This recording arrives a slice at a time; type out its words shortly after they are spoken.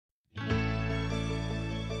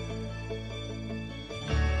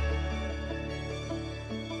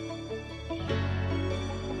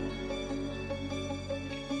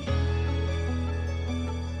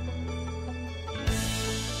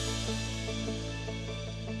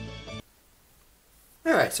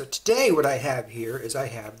Alright, so today what I have here is I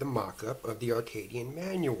have the mock-up of the Arkadion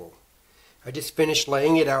manual. I just finished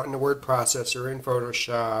laying it out in the word processor in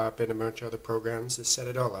Photoshop and a bunch of other programs to set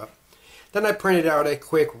it all up. Then I printed out a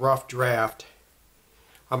quick rough draft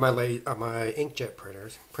on my inkjet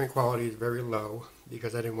printers. Print quality is very low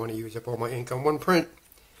because I didn't want to use up all my ink on one print.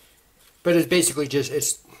 But it's basically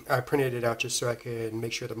just, I printed it out just so I can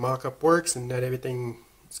make sure the mock-up works and that everything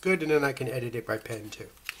is good, and then I can edit it by pen too.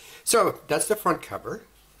 So that's the front cover.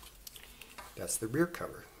 That's the rear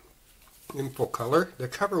cover. In full color. The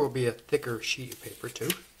cover will be a thicker sheet of paper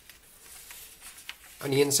too.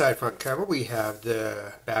 On the inside front cover we have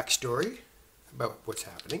the backstory about what's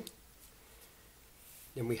happening.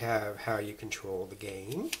 Then we have how you control the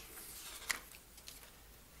game.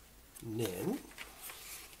 And then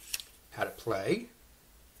how to play.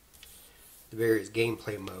 The various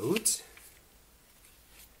gameplay modes.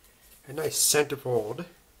 A nice centerfold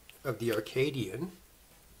of the Arkadion.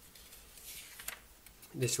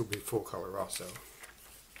 This will be full color also.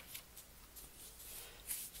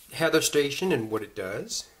 Heather Station and what it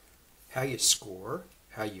does. How you score.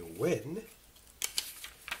 How you win.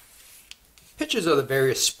 Pictures of the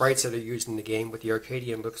various sprites that are used in the game, what the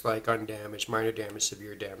Arkadion looks like: undamaged, minor damage,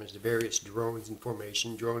 severe damage, the various drones in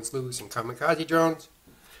formation, drones loose, and kamikaze drones.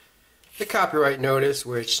 The copyright notice,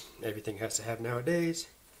 which everything has to have nowadays.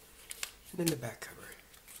 And then the back cover.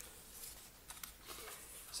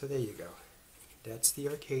 So there you go. That's the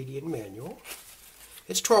Arkadion manual.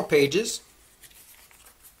 It's 12 pages.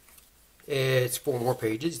 It's 4 more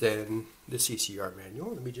pages than the CCR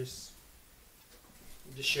manual. Let me just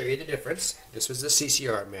show you the difference. This was the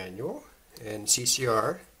CCR manual, and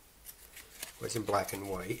CCR was in black and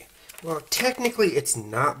white. Well, technically it's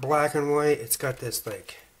not black and white. It's got this,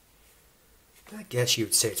 like, I guess you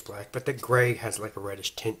would say it's black, but the gray has like a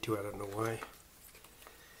reddish tint to it. I don't know why.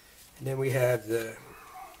 And then we have the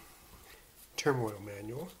Turmoil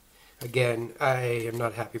manual. Again, I am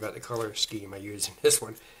not happy about the color scheme I used in this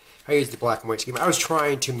one. I used the black and white scheme. I was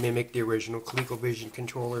trying to mimic the original Colecovision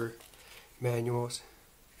controller manuals.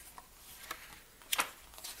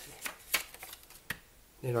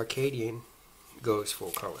 Then Arkadion goes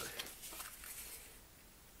full color.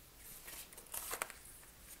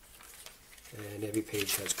 And every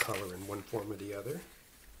page has color in one form or the other,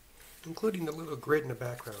 including the little grid in the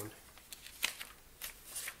background,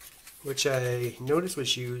 which I noticed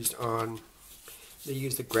was used on, they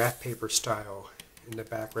used the graph paper style in the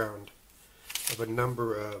background of a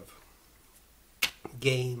number of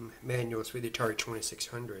game manuals for the Atari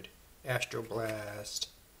 2600. Astro Blast,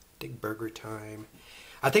 Dig Burger Time.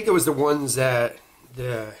 I think it was the ones that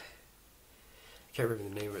I can't remember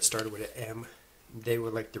the name of it, started with an M. They were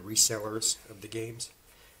like the resellers of the games,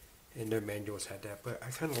 and their manuals had that, but I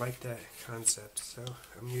kind of like that concept, so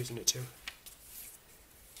I'm using it too.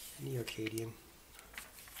 And the Arkadion.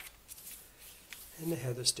 And the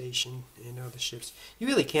Heather Station, and all the ships. You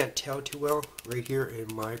really can't tell too well right here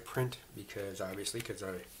in my print, because obviously,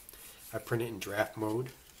 I print it in draft mode,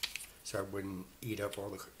 so I wouldn't eat up all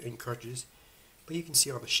the ink cartridges. But you can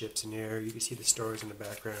see all the ships in there, you can see the stars in the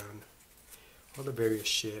background. All the various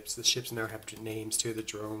ships. The ships now have names too, the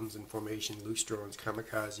drones in formation, loose drones,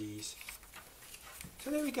 kamikazes. So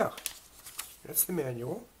there we go. That's the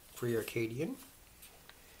manual for your Arkadion.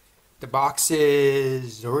 The box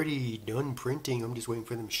is already done printing. I'm just waiting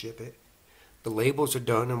for them to ship it. The labels are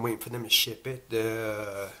done. I'm waiting for them to ship it.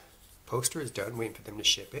 The poster is done. Waiting for them to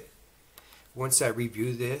ship it. Once I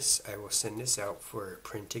review this, I will send this out for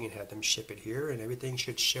printing and have them ship it here, and everything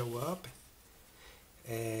should show up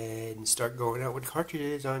and start going out with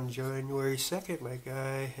cartridges on January 2nd, like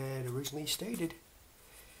I had originally stated.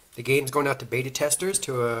 The game's going out to beta testers,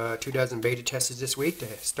 to 2 beta testers this week, to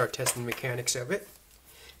start testing the mechanics of it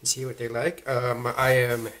and see what they like. I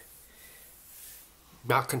am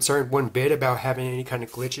not concerned one bit about having any kind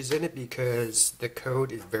of glitches in it, because the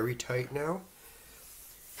code is very tight now.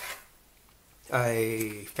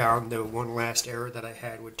 I found the one last error that I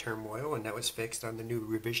had with Turmoil, and that was fixed on the new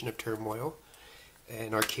revision of Turmoil.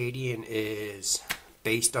 And Arkadion is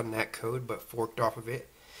based on that code, but forked off of it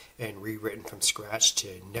and rewritten from scratch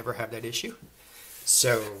to never have that issue.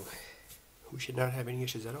 So we should not have any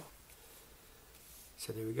issues at all.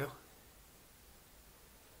 So there we go.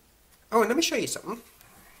 Oh, and let me show you something.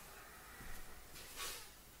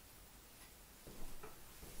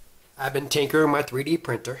 I've been tinkering my 3D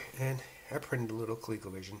printer, and I printed a little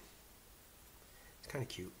Colecovision. It's kind of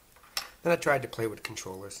cute. Then I tried to play with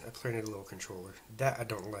controllers. I printed a little controller. That I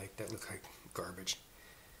don't like. That looked like garbage.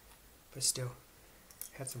 But still,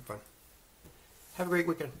 had some fun. Have a great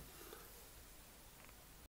weekend.